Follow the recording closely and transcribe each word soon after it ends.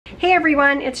Hey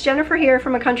everyone, it's Jennifer here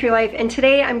from A Country Life, and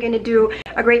today I'm going to do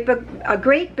a great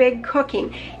big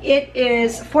cooking. It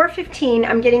is 4:15.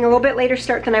 I'm getting a little bit later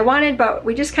start than I wanted, but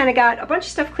we just kind of got a bunch of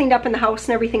stuff cleaned up in the house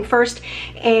and everything first,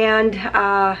 and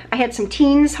I had some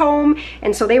teens home,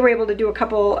 and so they were able to do a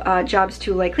couple jobs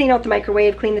to like clean out the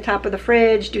microwave, clean the top of the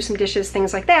fridge, do some dishes,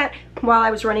 things like that, while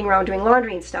I was running around doing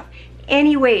laundry and stuff.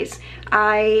 Anyways,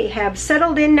 I have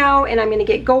settled in now and I'm going to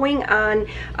get going on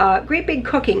great big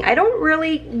cooking. I don't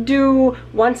really do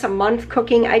once a month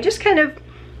cooking. I just kind of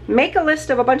make a list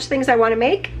of a bunch of things I want to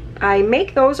make. I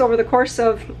make those over the course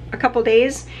of a couple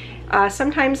days.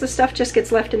 Sometimes the stuff just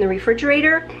gets left in the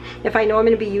refrigerator if I know I'm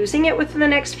going to be using it within the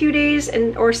next few days,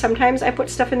 or sometimes I put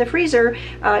stuff in the freezer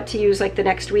to use like the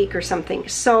next week or something.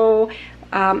 So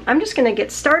I'm just going to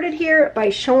get started here by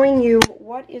showing you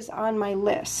what is on my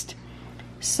list.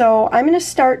 So I'm going to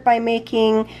start by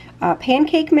making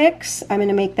pancake mix. I'm going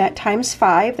to make that times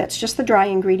 5. That's just the dry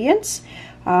ingredients.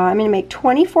 I'm going to make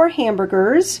 24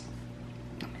 hamburgers,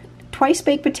 twice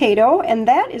baked potato, and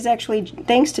that is actually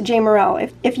thanks to Jay Morrell.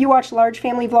 If you watch large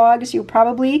family vlogs, you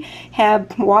probably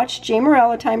have watched Jay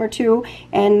Morrell a time or two,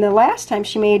 and the last time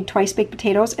she made twice baked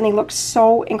potatoes, and they look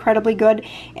so incredibly good,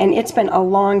 and it's been a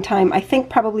long time. I think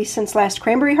probably since last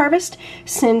cranberry harvest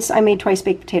since I made twice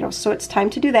baked potatoes. So it's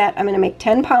time to do that. I'm going to make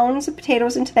 10 pounds of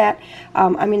potatoes into that.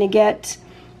 I'm going to get,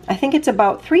 I think it's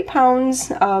about 3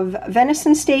 pounds of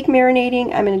venison steak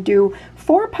marinating. I'm going to do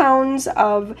 4 pounds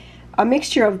of a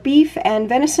mixture of beef and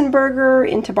venison burger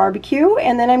into barbecue,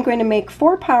 and then I'm going to make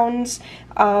 4 pounds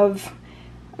of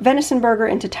venison burger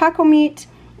into taco meat.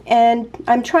 And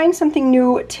I'm trying something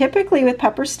new. Typically with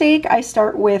pepper steak, I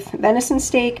start with venison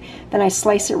steak, then I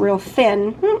slice it real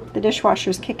thin. The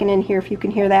dishwasher's kicking in here if you can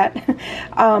hear that.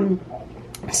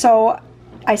 So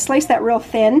I slice that real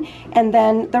thin, and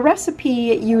then the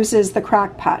recipe uses the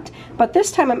crock pot. But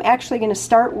this time I'm actually going to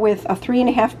start with a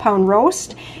 3.5 pound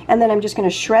roast, and then I'm just going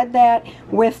to shred that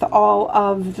with all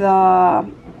of the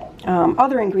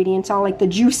other ingredients, all like the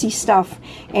juicy stuff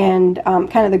and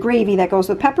kind of the gravy that goes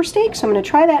with pepper steak. So I'm going to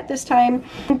try that this time.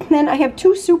 And then I have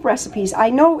 2 soup recipes. I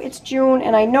know it's June,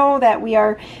 and I know that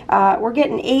we're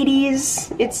getting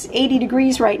 80s. It's 80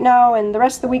 degrees right now, and the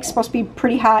rest of the week's supposed to be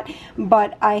pretty hot,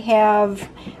 but I have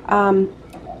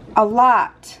a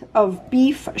lot of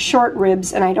beef short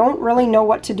ribs, and I don't really know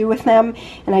what to do with them,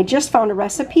 and I just found a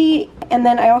recipe. And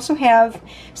then I also have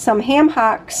some ham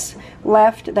hocks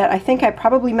left that I think I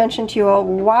probably mentioned to you a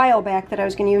while back that I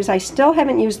was going to use. I still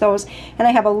haven't used those, and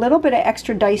I have a little bit of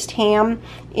extra diced ham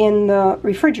in the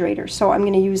refrigerator, so I'm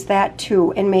going to use that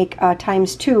too and make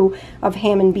times 2 of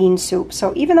ham and bean soup.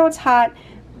 So even though it's hot,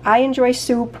 I enjoy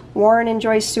soup, Warren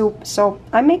enjoys soup, so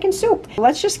I'm making soup.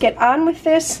 Let's just get on with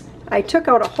this. I took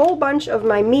out a whole bunch of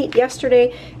my meat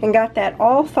yesterday and got that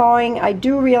all thawing. I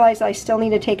do realize I still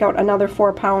need to take out another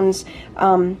 4 pounds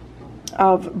of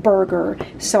burger.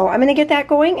 So I'm going to get that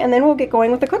going, and then we'll get going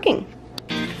with the cooking.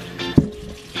 Every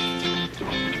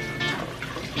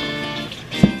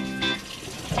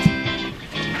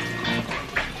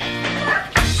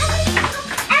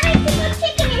single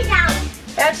chicken is out.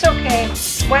 That's okay.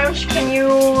 Why don't you, can you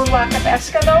lock up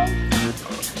Eska though?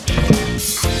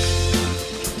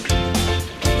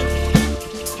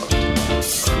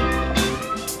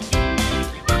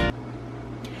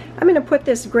 I'm going to put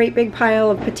this great big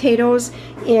pile of potatoes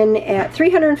in at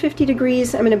 350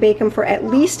 degrees. I'm going to bake them for at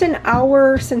least an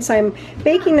hour. Since I'm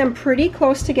baking them pretty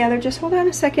close together, just hold on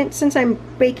a second, since I'm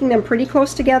baking them pretty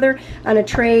close together on a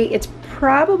tray, it's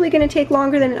probably going to take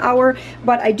longer than an hour,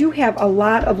 but I do have a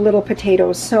lot of little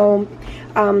potatoes, so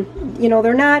you know,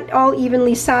 they're not all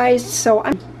evenly sized, so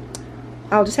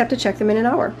I'll just have to check them in an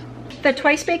hour. The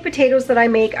twice baked potatoes that I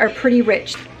make are pretty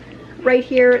rich. Right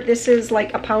here, this is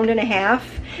like 1.5 pounds.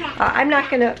 I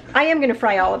am gonna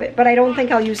fry all of it, but I don't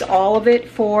think I'll use all of it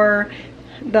for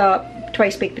the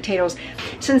twice baked potatoes.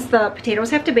 Since the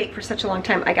potatoes have to bake for such a long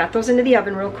time, I got those into the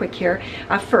oven real quick here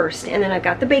first, and then I've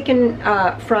got the bacon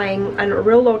frying on a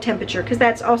real low temperature, because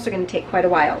that's also going to take quite a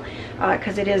while,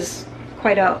 because it is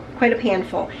quite a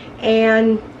handful.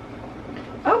 And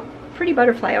oh, pretty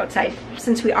butterfly outside.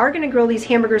 Since we are going to grill these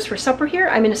hamburgers for supper here,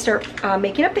 I'm going to start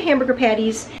making up the hamburger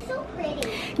patties.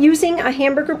 Using a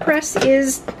hamburger press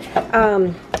is,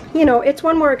 you know, it's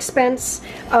one more expense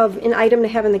of an item to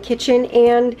have in the kitchen,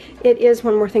 and it is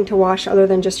one more thing to wash other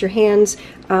than just your hands.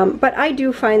 But I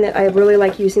do find that I really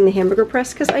like using the hamburger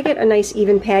press because I get a nice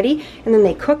even patty, and then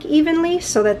they cook evenly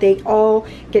so that they all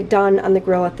get done on the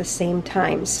grill at the same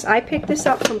time. So I picked this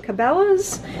up from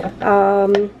Cabela's,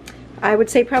 I would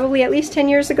say probably at least 10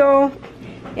 years ago.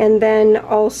 And then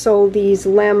also these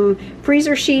Lem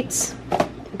freezer sheets.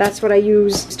 That's what I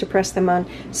use to press them on.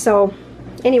 So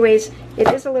anyways,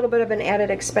 it is a little bit of an added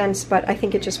expense, but I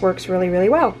think it just works really, really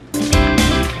well.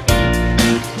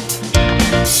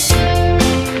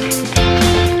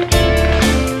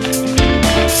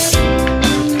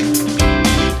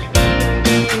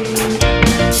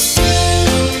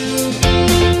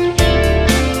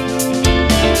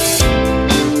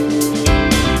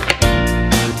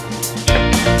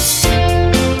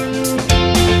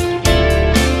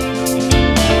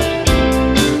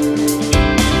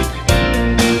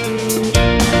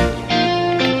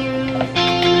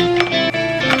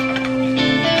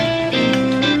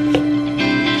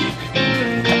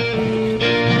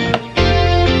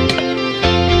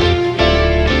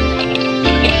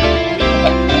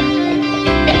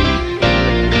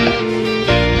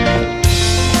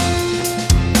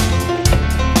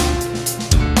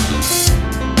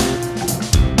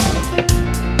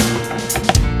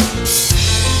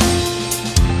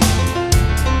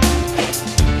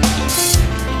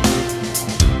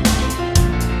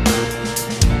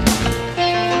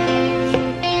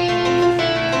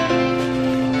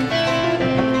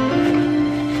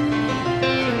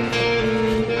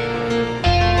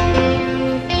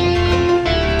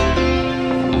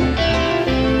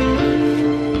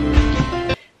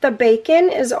 The bacon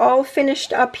is all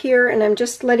finished up here, and I'm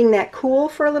just letting that cool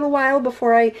for a little while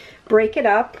before I break it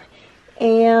up.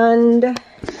 And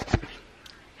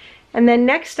then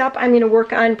next up, I'm going to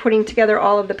work on putting together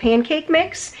all of the pancake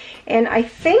mix, and I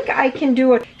think I can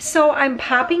do it. So I'm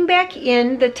popping back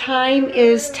in. The time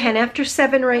is 10 after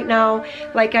 7 right now.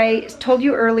 Like I told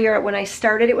you earlier, when I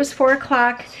started it was 4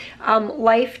 o'clock.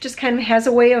 Life just kind of has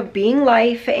a way of being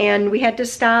life, and we had to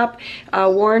stop.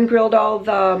 Warren grilled all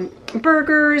the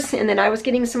burgers, and then I was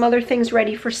getting some other things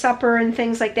ready for supper and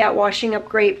things like that, washing up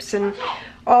grapes and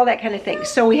all that kind of thing.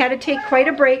 So we had to take quite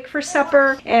a break for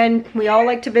supper, and we all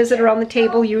like to visit around the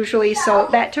table usually, so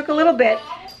that took a little bit.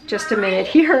 Just a minute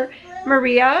here.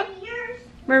 Maria,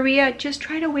 just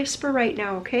try to whisper right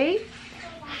now, okay?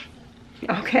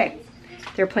 Okay.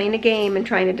 They're playing a game and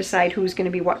trying to decide who's going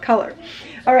to be what color.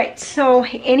 All right, so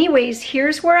anyways,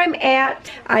 here's where I'm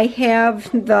at. I have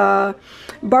the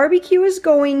barbecue is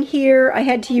going here. I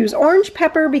had to use orange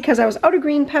pepper because I was out of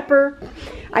green pepper.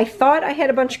 I thought I had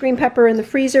a bunch of green pepper in the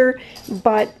freezer,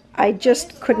 but I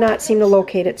just could not seem to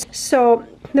locate it. So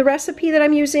the recipe that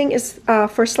I'm using is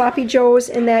for Sloppy Joes,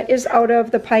 and that is out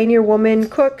of the Pioneer Woman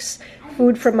Cooks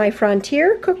Food from My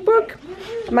Frontier cookbook.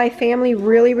 My family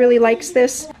really, really likes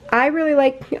this. I really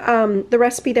like the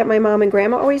recipe that my mom and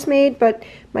grandma always made, but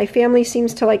my family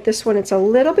seems to like this one. It's a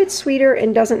little bit sweeter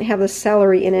and doesn't have the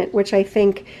celery in it, which I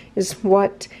think is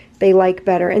what they like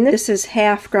better. And this is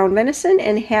half ground venison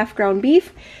and half ground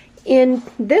beef. In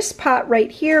this pot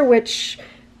right here, which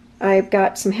I've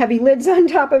got some heavy lids on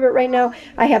top of it right now,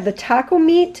 I have the taco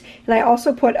meat, and I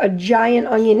also put a giant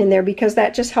onion in there because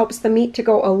that just helps the meat to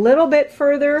go a little bit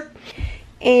further.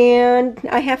 And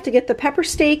I have to get the pepper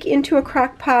steak into a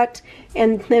crock pot,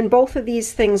 and then both of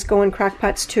these things go in crock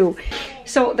pots too.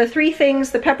 So the three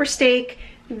things, the pepper steak,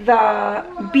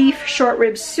 the beef short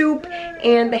rib soup,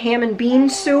 and the ham and bean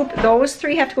soup, those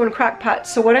three have to go in crock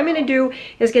pots. So what I'm going to do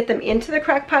is get them into the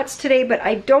crock pots today, but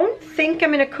I don't think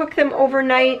I'm going to cook them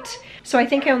overnight. So I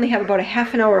think I only have about a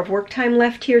half an hour of work time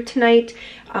left here tonight,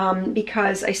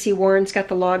 because I see Warren's got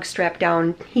the log strapped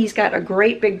down. He's got a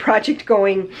great big project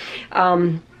going.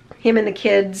 Him and the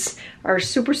kids are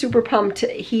super, super pumped.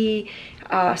 He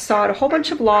sawed a whole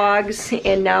bunch of logs,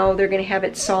 and now they're going to have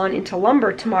it sawn into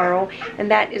lumber tomorrow,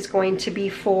 and that is going to be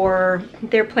for,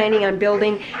 they're planning on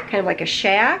building kind of like a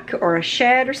shack or a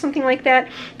shed or something like that.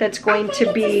 That's going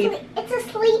to be... It's a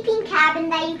sleeping cabin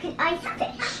that you can ice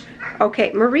fish.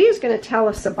 Okay, Maria's going to tell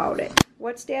us about it.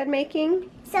 What's Dad making?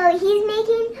 So he's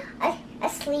making a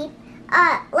sleep,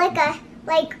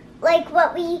 like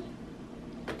what we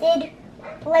did,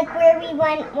 like where we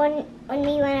went when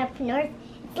we went up north.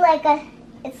 It's like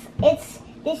it's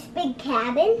this big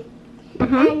cabin,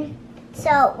 and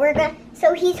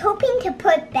so he's hoping to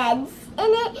put beds in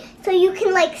it so you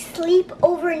can like sleep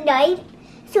overnight.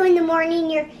 So in the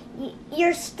morning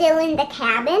you're still in the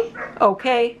cabin.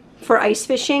 Okay, for ice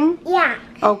fishing? Yeah.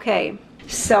 Okay.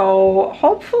 So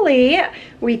hopefully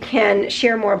we can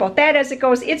share more about that as it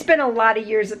goes. It's been a lot of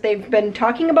years that they've been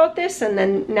talking about this, and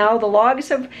then now the logs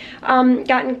have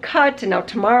gotten cut, and now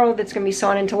tomorrow that's going to be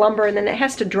sawn into lumber, and then it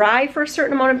has to dry for a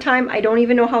certain amount of time. I don't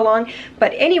even know how long,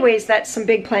 but anyways, that's some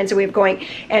big plans that we have going.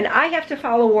 And I have to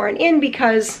follow Warren in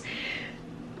because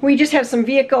we just have some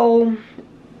vehicle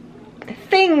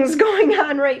things going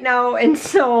on right now, and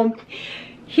so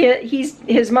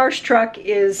his marsh truck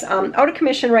is out of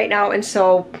commission right now, and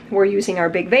so we're using our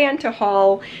big van to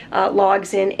haul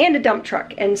logs in, and a dump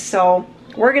truck. And so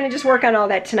we're gonna just work on all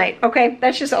that tonight, okay?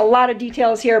 That's just a lot of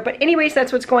details here, but anyways,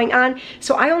 that's what's going on.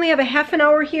 So I only have a half an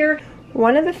hour here.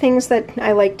 One of the things that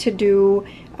I like to do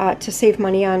to save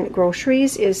money on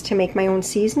groceries is to make my own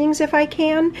seasonings if I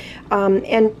can.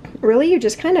 And really, you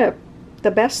just kind of,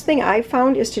 the best thing I've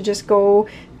found is to just go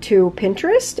to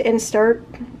Pinterest and start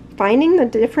finding the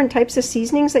different types of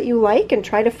seasonings that you like and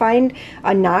try to find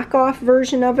a knockoff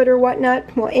version of it or whatnot.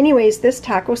 Well, anyways, this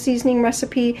taco seasoning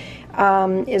recipe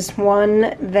is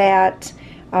one that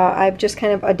I've just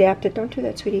kind of adapted. Don't do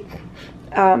that, sweetie.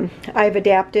 I've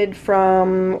adapted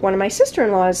from one of my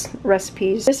sister-in-law's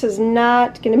recipes. This is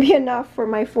not going to be enough for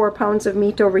my 4 pounds of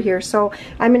meat over here, so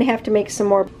I'm going to have to make some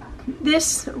more.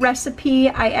 This recipe,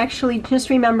 I actually just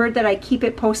remembered that I keep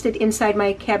it posted inside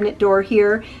my cabinet door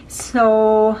here.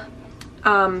 So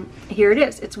here it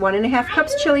is. It's 1.5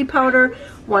 cups chili powder,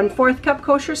 1/4 cup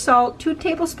kosher salt, 2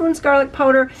 tablespoons garlic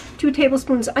powder, 2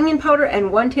 tablespoons onion powder,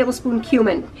 and 1 tablespoon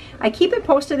cumin. I keep it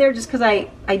posted there just because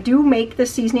I do make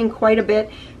this seasoning quite a bit.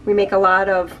 We make a lot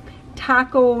of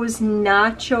tacos,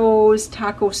 nachos,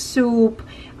 taco soup,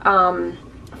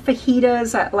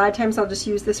 fajitas. A lot of times I'll just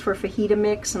use this for fajita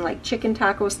mix and like chicken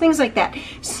tacos, things like that.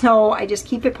 So I just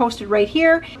keep it posted right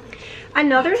here.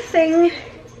 Another thing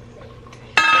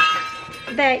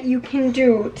that you can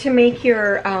do to make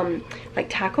your like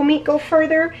taco meat go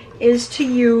further is to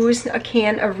use a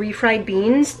can of refried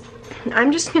beans.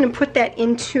 I'm just going to put that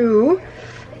into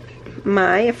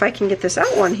my, if I can get this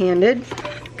out one-handed,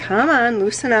 come on,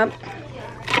 loosen up,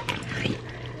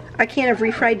 a can of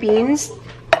refried beans.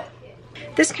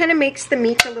 This kind of makes the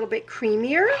meat a little bit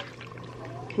creamier.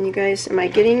 Can you guys, am I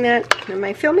getting that? Am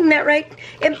I filming that right?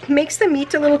 It makes the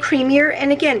meat a little creamier,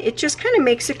 and again, it just kind of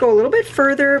makes it go a little bit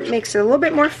further, makes it a little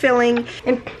bit more filling.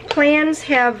 And plans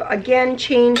have again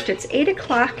changed. It's 8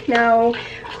 o'clock now.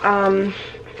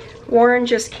 Warren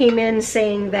just came in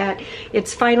saying that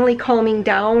it's finally calming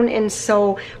down, and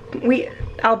so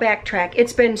I'll backtrack.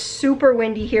 It's been super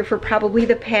windy here for probably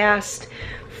the past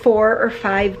 4 or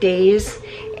 5 days,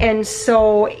 and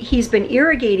so he's been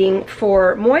irrigating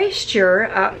for moisture,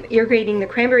 irrigating the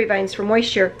cranberry vines for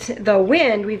moisture. The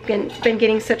wind, we've been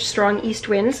getting such strong east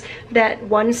winds that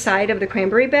one side of the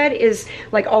cranberry bed is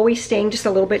like always staying just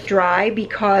a little bit dry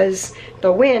because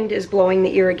the wind is blowing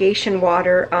the irrigation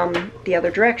water the other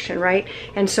direction, right?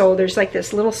 And so there's like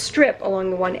this little strip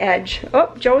along the one edge.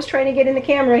 Oh, Joe's trying to get in the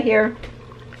camera here.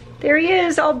 There he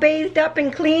is, all bathed up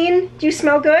and clean. Do you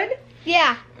smell good?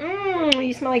 Yeah.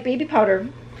 You smell like baby powder.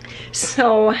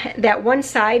 So that one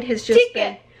side has just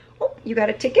been... Oh, you got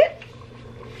a ticket?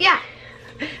 Yeah.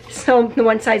 So the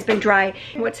one side's been dry.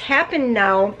 What's happened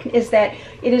now is that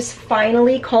it is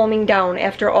finally calming down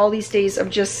after all these days of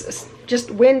just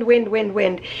wind, wind, wind,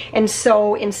 wind. And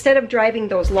so instead of driving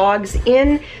those logs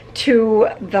into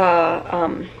the,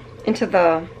 I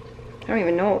don't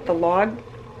even know, the log,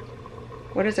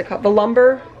 what is it called? The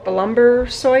lumber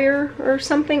sawyer or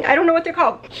something. I don't know what they're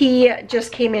called. He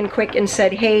just came in quick and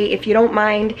said, hey, if you don't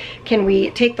mind, can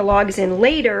we take the logs in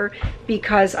later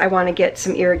because I want to get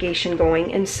some irrigation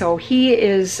going. And so he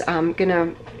is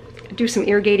gonna do some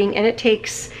irrigating, and it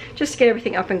takes, just to get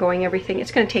everything up and going,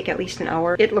 it's going to take at least an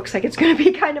hour. It looks like it's going to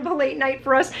be kind of a late night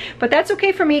for us, but that's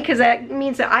okay for me because that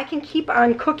means that I can keep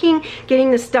on cooking,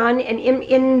 getting this done, and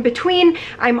in between,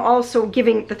 I'm also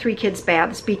giving the 3 kids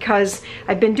baths because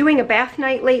I've been doing a bath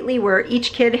night lately where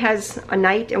each kid has a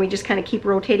night and we just kind of keep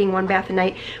rotating one bath a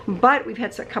night, but we've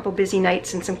had a couple busy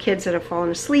nights and some kids that have fallen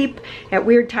asleep at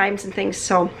weird times and things,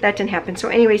 so that didn't happen. So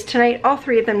anyways, tonight, all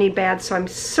 3 of them need baths, so I'm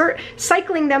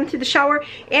cycling them through the shower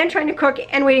and trying to cook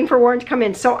and waiting for Warren to come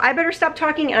in. So I better stop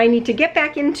talking and I need to get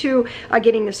back into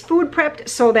getting this food prepped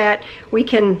so that we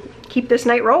can keep this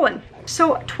night rolling.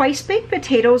 So twice baked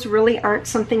potatoes really aren't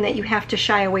something that you have to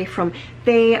shy away from.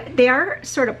 They are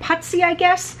sort of putsy, I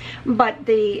guess, but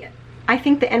I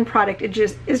think the end product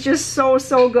is just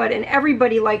so good, and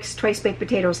everybody likes twice baked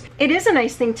potatoes. It is a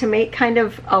nice thing to make kind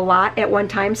of a lot at one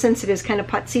time since it is kind of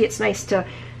putsy. It's nice to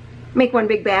make one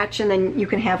big batch and then you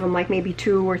can have them like maybe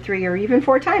 2 or 3 or even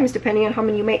 4 times depending on how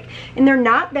many you make, and they're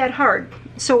not that hard.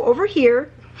 So over here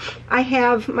I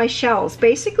have my shells.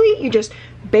 Basically you just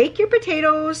bake your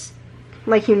potatoes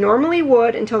like you normally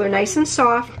would until they're nice and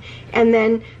soft, and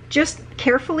then just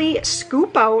carefully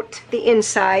scoop out the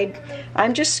inside.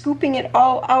 I'm just scooping it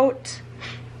all out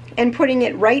and putting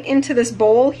it right into this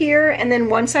bowl here, and then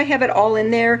once I have it all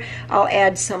in there, I'll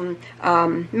add some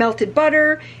melted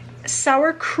butter,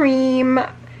 sour cream,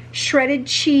 shredded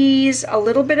cheese, a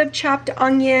little bit of chopped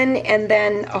onion, and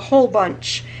then a whole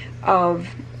bunch of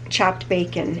chopped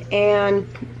bacon. And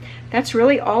that's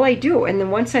really all I do. And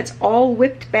then once that's all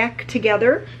whipped back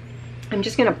together, I'm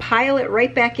just gonna pile it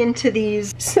right back into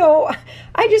these. So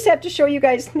I just have to show you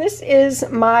guys, this is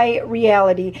my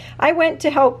reality. I went to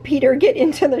help Peter get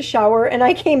into the shower and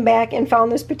I came back and found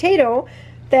this potato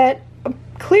that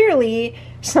clearly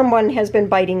someone has been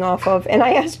biting off of. And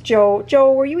I asked Joe,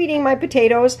 were you eating my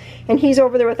potatoes? And he's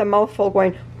over there with a mouthful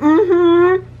going,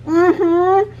 mm-hmm,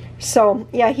 mm-hmm. So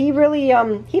yeah, he really,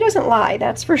 he doesn't lie,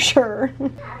 that's for sure.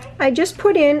 I just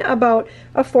put in about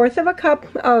 1/4 of a cup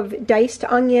of diced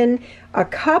onion, a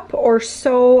cup or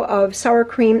so of sour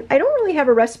cream. I don't really have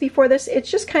a recipe for this. It's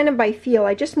just kind of by feel.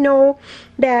 I just know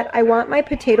that I want my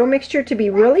potato mixture to be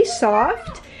really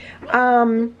soft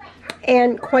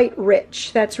and quite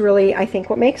rich. That's really, I think,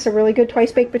 what makes a really good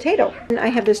twice baked potato. And I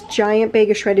have this giant bag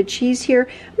of shredded cheese here.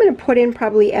 I'm going to put in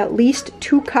probably at least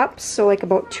 2 cups, so like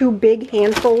about 2 big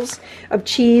handfuls of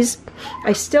cheese.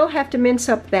 I still have to mince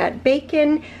up that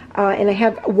bacon, and I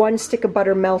have 1 stick of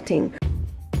butter melting.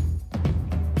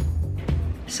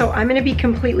 So I'm going to be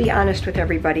completely honest with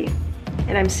everybody.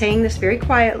 And I'm saying this very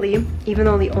quietly, even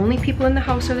though the only people in the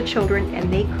house are the children,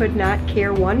 and they could not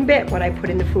care one bit what I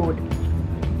put in the food.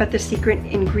 But the secret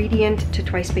ingredient to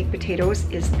twice baked potatoes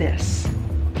is this.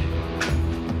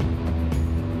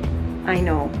 I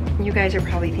know, you guys are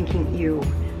probably thinking, ew,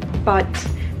 but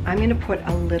I'm gonna put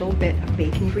a little bit of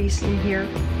bacon grease in here,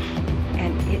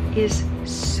 and it is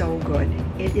so good.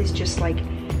 It is just like,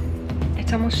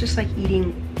 it's almost just like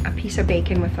eating a piece of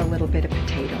bacon with a little bit of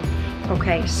potato.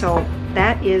 Okay, so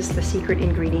that is the secret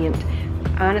ingredient.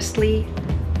 Honestly,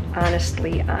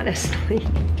 honestly, honestly.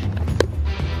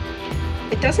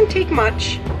 It doesn't take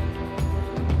much,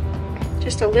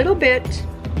 just a little bit,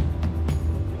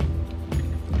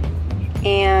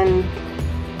 and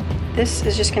this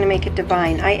is just going to make it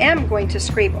divine. I am going to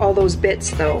scrape all those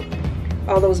bits though.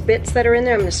 All those bits that are in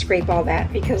there, I'm going to scrape all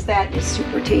that because that is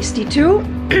super tasty too.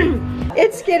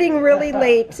 It's getting really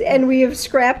late and we have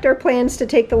scrapped our plans to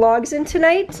take the logs in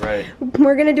tonight. Right.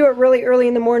 We're going to do it really early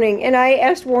in the morning, and I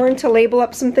asked Warren to label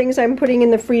up some things I'm putting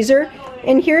in the freezer,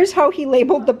 and here's how he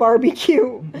labeled the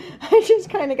barbecue. I just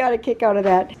kind of got a kick out of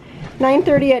that.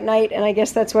 9:30 at night, and I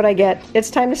guess that's what I get.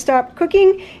 It's time to stop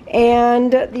cooking,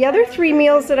 and the other 3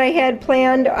 meals that I had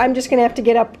planned, I'm just gonna have to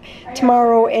get up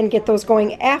tomorrow and get those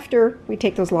going after we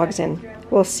take those logs in.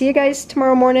 We'll see you guys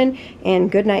tomorrow morning, and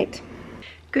good night.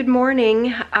 Good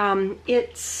morning.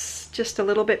 It's just a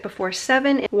little bit before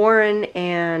 7. Warren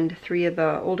and 3 of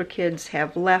the older kids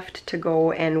have left to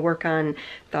go and work on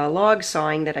the log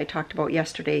sawing that I talked about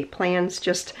yesterday. Plans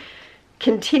just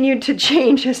continued to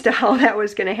change as to how that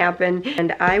was going to happen,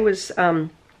 and I was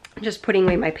just putting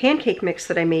away my pancake mix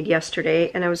that I made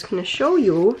yesterday, and I was going to show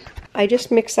you. I just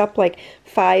mix up like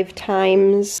 5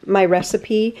 times my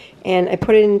recipe, and I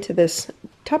put it into this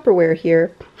Tupperware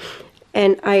here,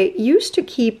 and I used to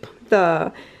keep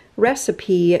the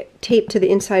recipe taped to the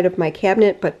inside of my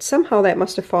cabinet, but somehow that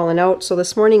must have fallen out, so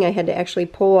this morning I had to actually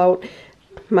pull out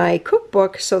my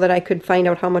cookbook so that I could find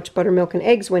out how much buttermilk and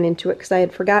eggs went into it, because I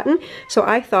had forgotten. So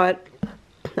I thought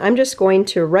I'm just going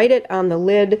to write it on the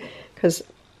lid, because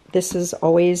this is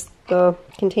always the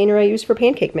container I use for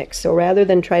pancake mix. So rather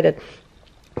than try to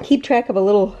keep track of a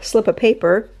little slip of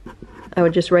paper, I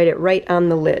would just write it right on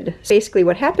the lid. So basically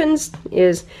what happens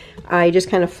is I just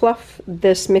kind of fluff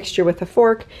this mixture with a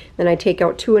fork, then I take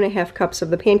out 2½ cups of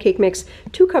the pancake mix,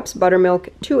 2 cups buttermilk,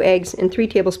 2 eggs, and 3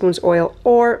 tablespoons oil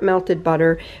or melted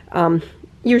butter.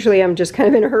 Usually I'm just kind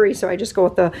of in a hurry, so I just go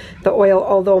with the oil,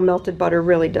 although melted butter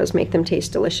really does make them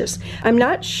taste delicious. I'm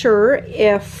not sure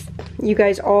if you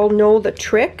guys all know the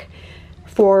trick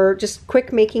for just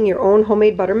quick making your own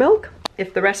homemade buttermilk.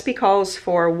 If the recipe calls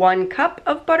for 1 cup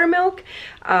of buttermilk,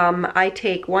 I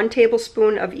take 1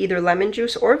 tablespoon of either lemon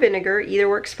juice or vinegar, either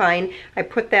works fine. I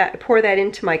pour that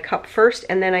into my cup first,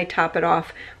 and then I top it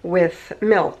off with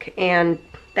milk, and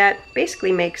that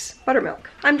basically makes buttermilk.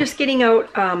 I'm just getting out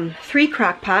 3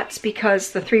 crock pots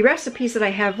because the 3 recipes that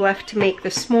I have left to make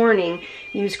this morning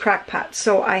use crock pots.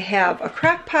 So I have a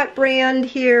crock pot brand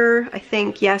here, I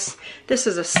think, yes. This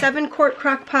is a 7-quart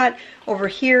crock pot. Over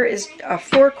here is a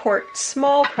 4-quart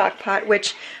small crock pot,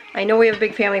 which I know we have a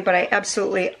big family, but I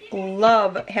absolutely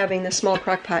love having the small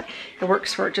crock pot. It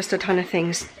works for just a ton of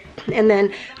things. And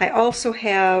then I also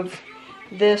have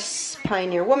this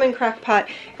Pioneer Woman crock pot,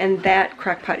 and that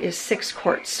crock pot is 6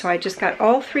 quarts. So I just got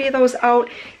all 3 of those out,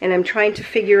 and I'm trying to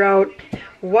figure out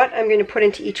what I'm going to put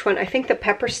into each one. I think the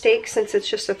pepper steak, since it's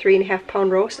just a 3½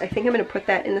 pound roast, I think I'm going to put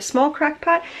that in the small crock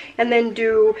pot, and then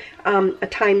do a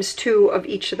 ×2 of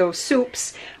each of those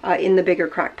soups in the bigger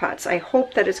crock pots. I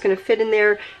hope that it's going to fit in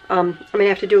there. I'm going to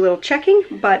have to do a little checking,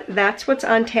 but that's what's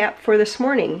on tap for this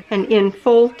morning. And in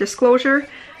full disclosure,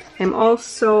 I'm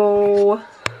also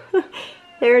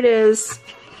There it is.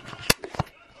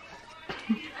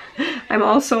 I'm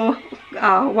also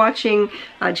watching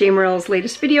Jay Morrell's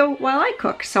latest video while I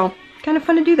cook, so kind of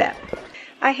fun to do that.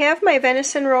 I have my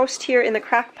venison roast here in the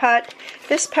crock pot.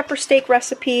 This pepper steak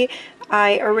recipe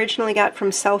I originally got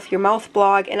from South Your Mouth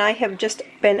blog, and I have just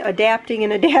been adapting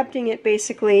and adapting it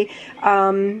basically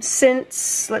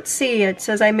since, let's see, it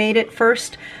says I made it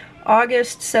first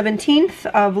August 17th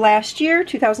of last year,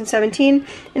 2017,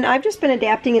 and I've just been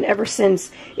adapting it ever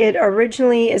since. It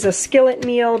originally is a skillet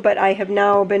meal, but I have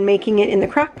now been making it in the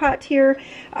crock pot here,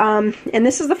 and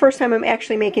this is the first time I'm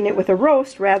actually making it with a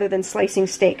roast rather than slicing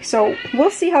steak. So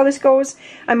we'll see how this goes.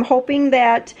 I'm hoping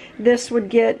that this would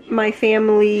get my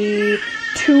family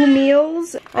 2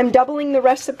 meals. I'm doubling the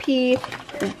recipe,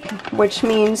 which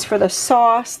means for the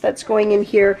sauce that's going in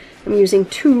here, I'm using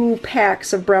 2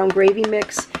 packs of brown gravy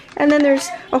mix. And then there's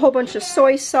a whole bunch of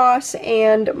soy sauce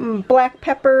and black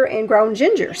pepper and ground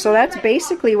ginger. So that's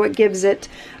basically what gives it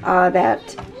that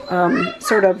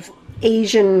sort of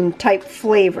Asian type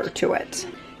flavor to it.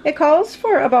 It calls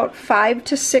for about 5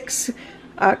 to 6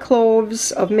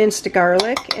 cloves of minced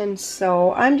garlic. And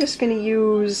so I'm just going to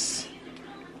use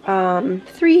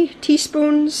 3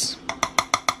 teaspoons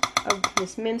of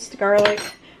this minced garlic.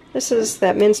 This is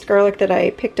that minced garlic that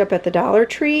I picked up at the Dollar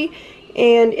Tree.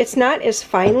 And it's not as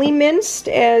finely minced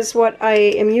as what I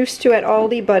am used to at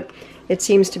Aldi, but it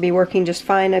seems to be working just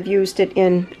fine. I've used it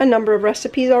in a number of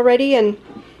recipes already, and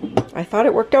I thought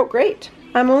it worked out great.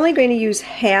 I'm only going to use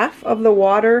half of the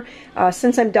water.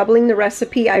 Since I'm doubling the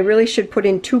recipe, I really should put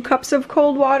in 2 cups of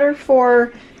cold water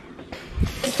for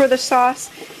the sauce.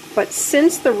 But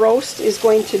since the roast is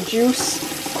going to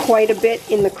juice quite a bit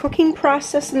in the cooking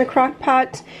process in the crock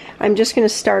pot, I'm just going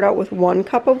to start out with 1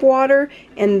 cup of water,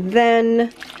 and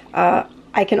then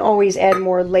I can always add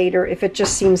more later if it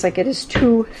just seems like it is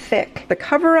too thick. The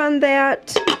cover on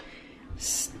that,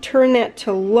 turn that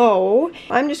to low.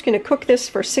 I'm just going to cook this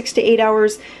for 6 to 8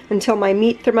 hours until my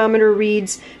meat thermometer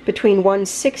reads between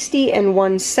 160 and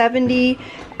 170,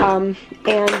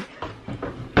 and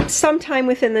sometime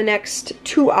within the next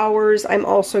 2 hours, I'm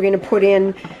also going to put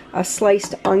in a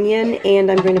sliced onion,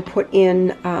 and I'm going to put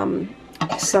in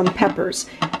some peppers.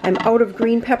 I'm out of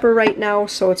green pepper right now,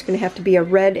 so it's going to have to be a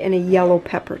red and a yellow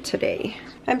pepper today.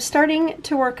 I'm starting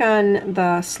to work on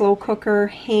the slow cooker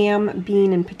ham,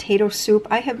 bean, and potato soup.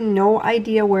 I have no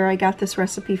idea where I got this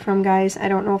recipe from, guys. I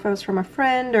don't know if it was from a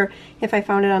friend or if I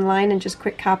found it online and just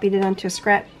quick copied it onto a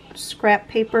scrap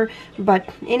paper, but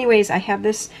anyways, I have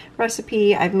this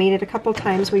recipe. I've made it a couple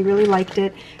times. We really liked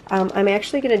it. I'm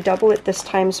actually going to double it this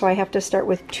time, so I have to start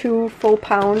with 2 full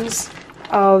pounds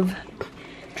of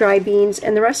dry beans,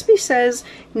 and the recipe says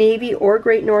Navy or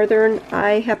Great Northern.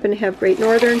 I happen to have Great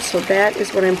Northern, so that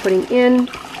is what I'm putting in.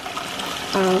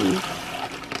 I'm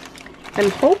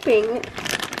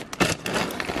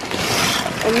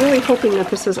really hoping that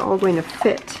this is all going to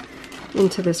fit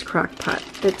into this crock pot.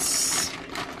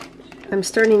 I'm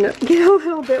starting to get a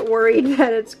little bit worried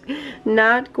that it's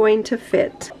not going to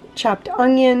fit. Chopped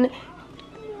onion,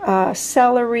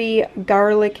 celery,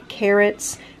 garlic,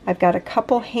 carrots. I've got a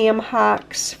couple ham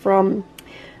hocks from,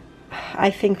 I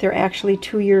think they're actually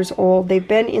 2 years old. They've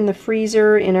been in the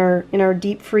freezer, in our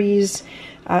deep freeze,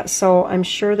 so I'm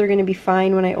sure they're going to be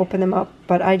fine when I open them up,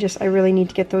 but I really need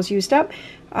to get those used up.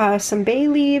 Some bay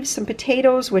leaves, some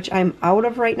potatoes, which I'm out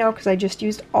of right now because I just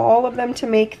used all of them to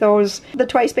make the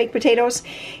twice baked potatoes,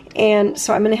 and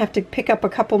so I'm going to have to pick up a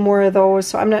couple more of those,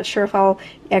 so I'm not sure if I'll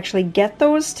actually get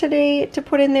those today to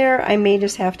put in there. I may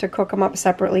just have to cook them up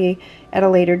separately at a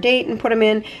later date and put them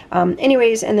in.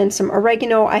 Anyways, and then some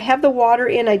oregano. I have the water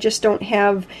in, I just don't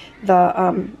have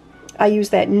the, I use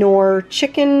that Knorr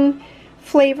chicken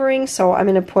flavoring, so I'm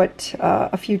going to put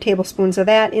a few tablespoons of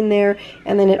that in there,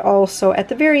 and then it also at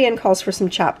the very end calls for some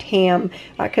chopped ham,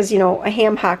 because you know, a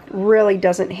ham hock really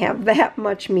doesn't have that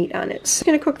much meat on it. So I'm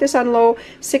going to cook this on low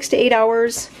 6 to 8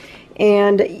 hours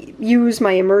and use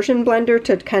my immersion blender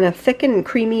to kind of thicken and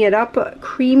creamy it up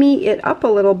a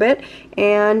little bit,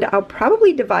 and I'll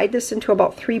probably divide this into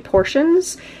about 3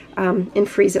 portions and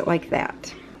freeze it like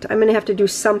that. I'm going to have to do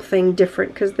something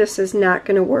different because this is not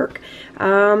going to work.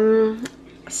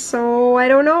 So I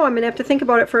don't know. I'm going to have to think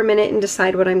about it for a minute and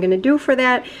decide what I'm going to do for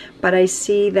that. But I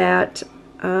see that,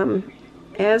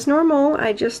 as normal,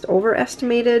 I just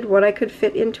overestimated what I could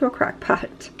fit into a crock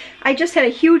pot. I just had a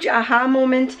huge aha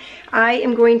moment. I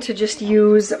am going to just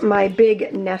use my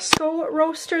big Nesco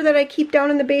roaster that I keep down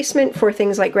in the basement for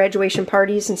things like graduation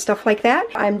parties and stuff like that.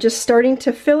 I'm just starting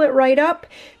to fill it right up.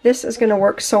 This is going to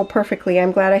work so perfectly.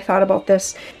 I'm glad I thought about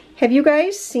this. Have you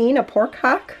guys seen a pork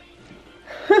hock?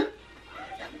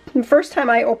 The first time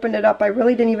I opened it up, I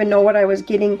really didn't even know what I was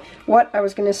getting, what I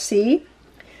was going to see.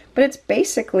 But it's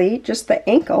basically just the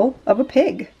ankle of a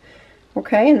pig.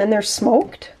 Okay, and then they're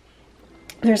smoked.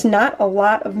 There's not a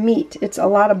lot of meat. It's a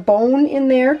lot of bone in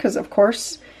there because, of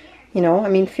course, you know, I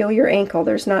mean, feel your ankle.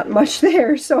 There's not much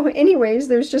there. So anyways,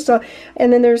 there's just a,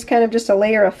 and then there's kind of just a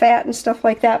layer of fat and stuff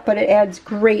like that, but it adds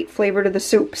great flavor to the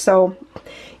soup. So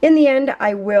in the end,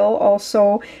 I will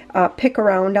also pick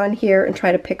around on here and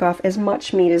try to pick off as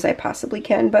much meat as I possibly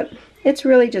can, but it's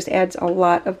really just adds a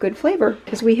lot of good flavor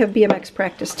because we have BMX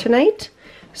practice tonight.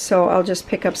 So I'll just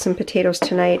pick up some potatoes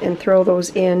tonight and throw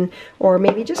those in, or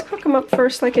maybe just cook them up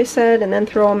first, like I said, and then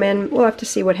throw them in. We'll have to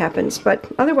see what happens. But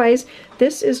otherwise,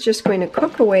 this is just going to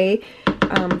cook away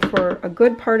for a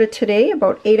good part of today,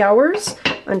 about 8 hours,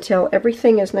 until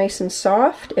everything is nice and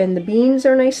soft and the beans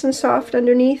are nice and soft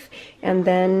underneath. And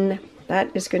then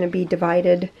that is going to be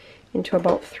divided into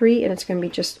about 3, and it's going to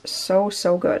be just so,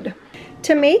 so good.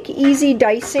 To make easy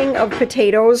dicing of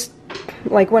potatoes,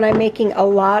 like when I'm making a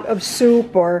lot of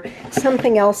soup or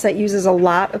something else that uses a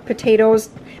lot of potatoes,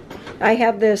 I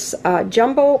have this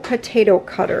jumbo potato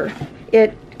cutter.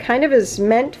 It kind of is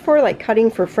meant for like cutting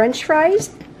for French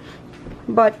fries,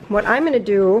 but what I'm going to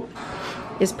do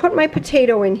is put my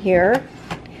potato in here.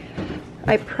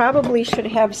 I probably should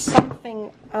have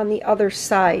something on the other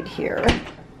side here.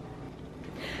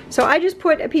 So I just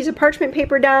put a piece of parchment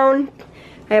paper down.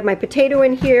 I have my potato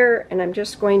in here, and I'm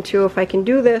just going to, if I can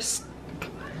do this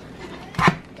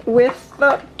with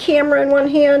the camera in one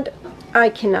hand, I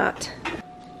cannot.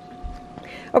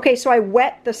 Okay, so I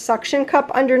wet the suction cup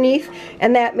underneath,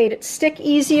 and that made it stick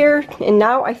easier, and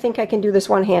now I think I can do this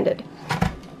one-handed.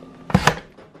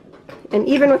 And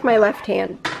even with my left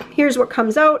hand. Here's what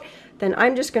comes out. Then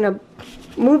I'm just going to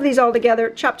move these all together,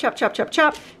 chop, chop, chop, chop,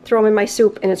 chop, throw them in my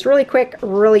soup, and it's really quick,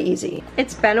 really easy.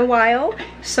 It's been a while,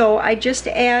 so I just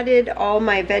added all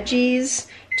my veggies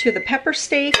to the pepper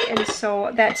steak, and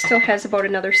so that still has about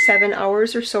another 7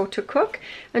 hours or so to cook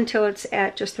until it's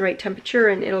at just the right temperature,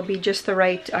 and it'll be just the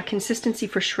right consistency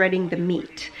for shredding the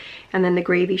meat. And then the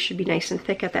gravy should be nice and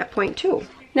thick at that point too.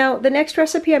 Now, the next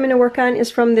recipe I'm going to work on is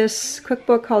from this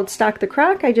cookbook called Stock the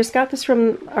Crock. I just got this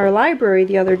from our library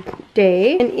the other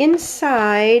day. And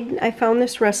inside, I found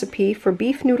this recipe for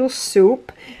beef noodle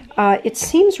soup. It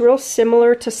seems real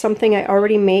similar to something I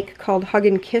already make called Hug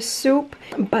and Kiss soup.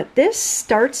 But this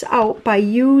starts out by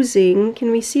using,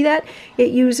 can we see that?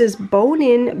 It uses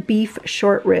bone-in beef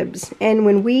short ribs. And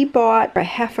when we bought a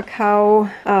half a cow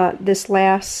this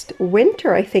last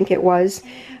winter, I think it was,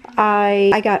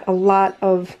 I got a lot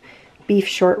of beef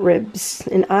short ribs,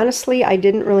 and honestly I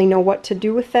didn't really know what to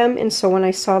do with them, and so when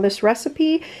I saw this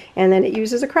recipe and then it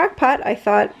uses a crock pot, I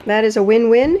thought that is a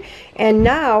win-win. And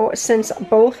now, since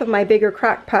both of my bigger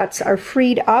crock pots are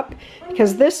freed up,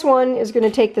 because this one is going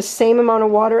to take the same amount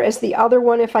of water as the other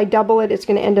one, if I double it, it's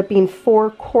going to end up being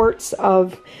 4 quarts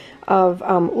of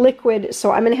liquid,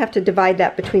 so I'm going to have to divide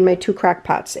that between my 2 crock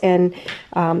pots. And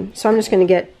so I'm just going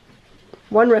to get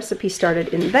one recipe started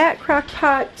in that crock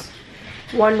pot,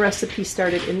 one recipe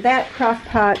started in that crock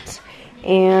pot,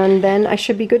 and then I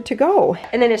should be good to go.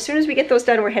 And then as soon as we get those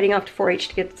done, we're heading off to 4-H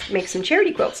to make some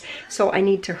charity quilts. So I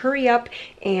need to hurry up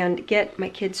and get my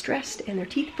kids dressed and their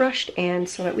teeth brushed, and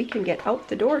so that we can get out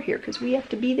the door here, because we have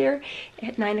to be there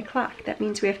at 9 o'clock. That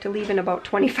means we have to leave in about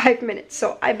 25 minutes.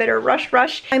 So I better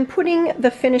rush. I'm putting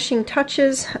the finishing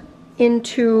touches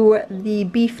into the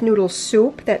beef noodle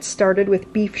soup that started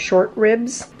with beef short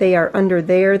ribs. They are under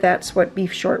there. That's what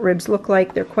beef short ribs look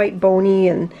like. They're quite bony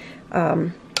and,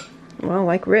 well,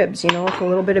 like ribs, you know, with a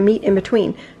little bit of meat in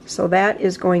between. So that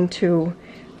is going to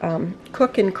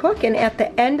cook and cook, and at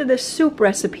the end of the soup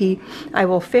recipe I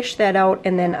will fish that out,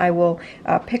 and then I will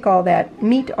pick all that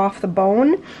meat off the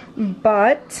bone.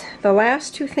 But the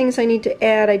last 2 things I need to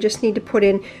add, I just need to put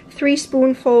in 3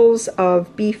 spoonfuls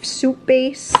of beef soup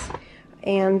base,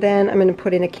 and then I'm going to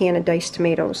put in a can of diced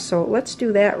tomatoes. So let's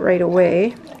do that right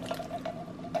away.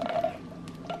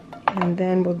 And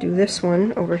then we'll do this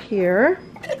one over here.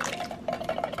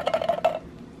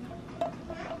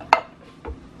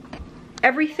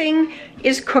 Everything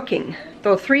is cooking.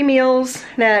 The 3 meals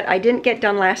that I didn't get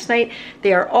done last night,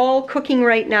 they are all cooking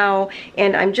right now,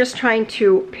 and I'm just trying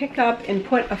to pick up and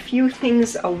put a few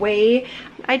things away.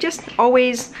 I just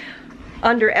always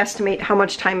underestimate how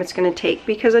much time it's going to take,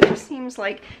 because it just seems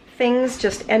like things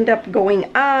just end up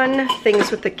going on,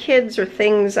 things with the kids, or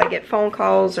things, I get phone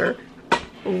calls or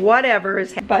whatever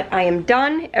is. But I am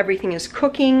done. Everything is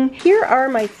cooking. Here are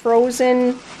my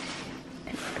frozen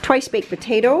twice baked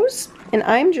potatoes, and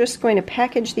I'm just going to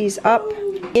package these up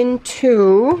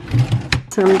into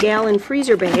some gallon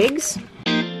freezer bags.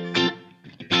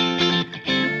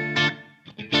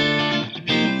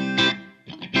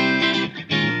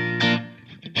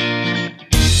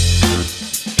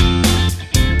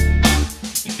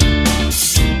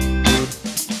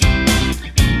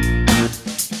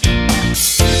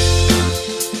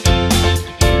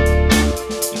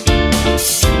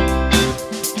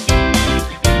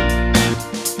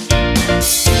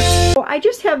 I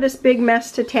just have this big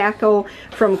mess to tackle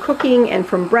from cooking and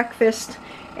from breakfast,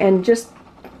 and just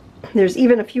there's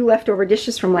even a few leftover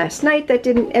dishes from last night that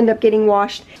didn't end up getting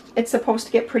washed. It's supposed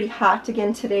to get pretty hot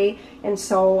again today, and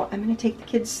so I'm going to take the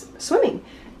kids swimming.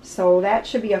 So that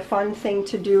should be a fun thing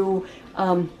to do,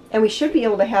 and we should be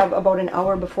able to have about an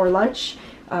hour before lunch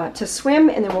to swim,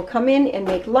 and then we'll come in and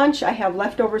make lunch. I have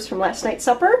leftovers from last night's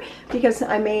supper because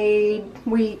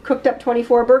we cooked up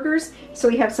 24 burgers, so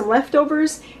we have some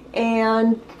leftovers,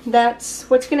 and that's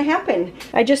what's going to happen.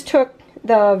 I just took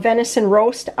the venison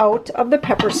roast out of the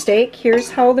pepper steak.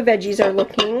 Here's how the veggies are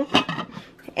looking.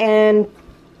 And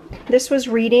this was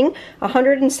reading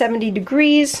 170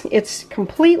 degrees. It's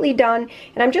completely done.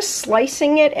 And I'm just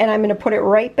slicing it, and I'm going to put it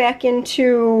right back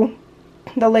into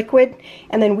the liquid.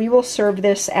 And then we will serve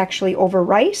this actually over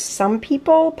rice. Some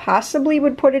people possibly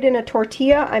would put it in a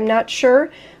tortilla. I'm not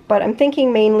sure. But I'm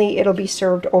thinking mainly it'll be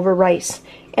served over rice.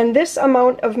 And this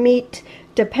amount of meat,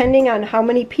 depending on how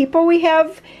many people we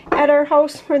have at our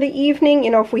house for the evening,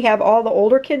 you know, if we have all the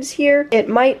older kids here, it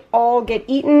might all get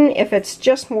eaten. If it's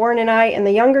just Warren and I and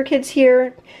the younger kids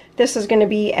here, this is going to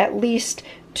be at least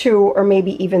 2 or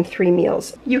maybe even 3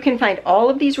 meals. You can find all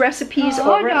of these recipes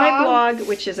over at my blog,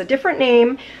 which is a different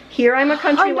name. Here I'm a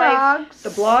Country Life.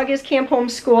 The blog is Camp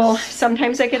Homeschool.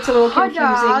 Sometimes that gets a little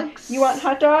confusing. You want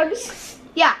hot dogs?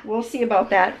 Yeah. We'll see about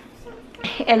that.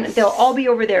 And they'll all be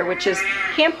over there, which is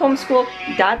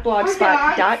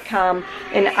camphomeschool.blogspot.com,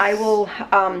 and I will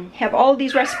have all of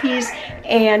these recipes,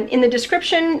 and in the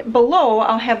description below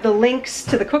I'll have the links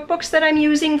to the cookbooks that I'm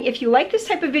using. If you like this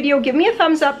type of video, give me a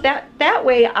thumbs up. That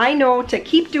way I know to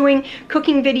keep doing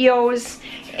cooking videos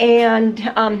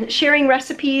and sharing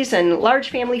recipes and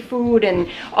large family food and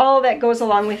all that goes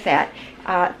along with that.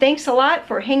 Thanks a lot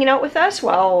for hanging out with us.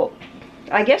 Well,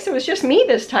 I guess it was just me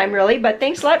this time, really, but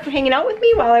thanks a lot for hanging out with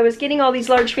me while I was getting all these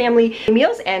large family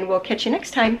meals, and we'll catch you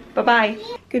next time. Bye-bye.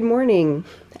 Good morning.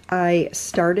 I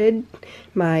started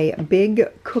my big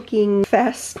cooking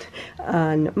fest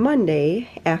on Monday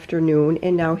afternoon,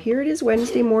 and now here it is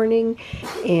Wednesday morning,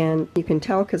 and you can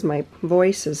tell because my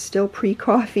voice is still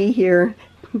pre-coffee here,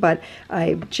 but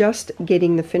I'm just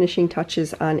getting the finishing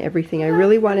touches on everything. I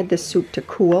really wanted this soup to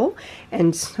cool,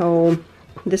 and so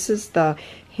this is the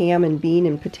ham and bean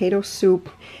and potato soup.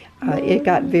 It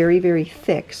got very, very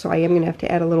thick, so I am going to have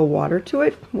to add a little water to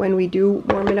it when we do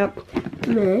warm it up.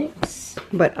 Mix.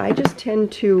 But I just tend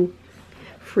to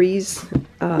freeze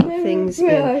things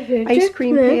in ice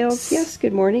cream pails. Yes,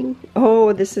 good morning.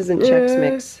 Oh, this isn't Chex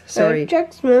Mix. Sorry.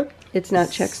 Chex Mix. It's not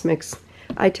Chex Mix.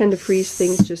 I tend to freeze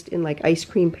things just in like ice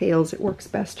cream pails. It works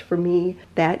best for me.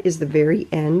 That is the very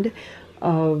end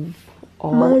of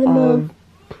all of...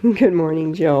 Good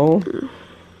morning, Joe.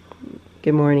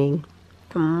 Good morning.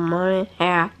 Good morning,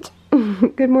 Hat.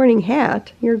 Good morning,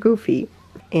 Hat. You're goofy.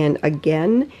 And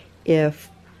again,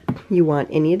 if you want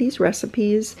any of these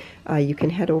recipes, you can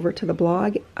head over to the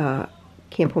blog,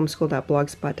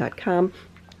 camphomeschool.blogspot.com,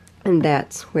 and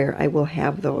that's where I will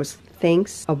have those.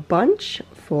 Thanks a bunch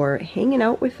for hanging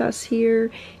out with us here,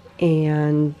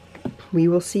 and we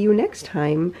will see you next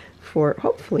time for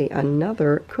hopefully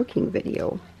another cooking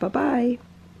video. Bye-bye.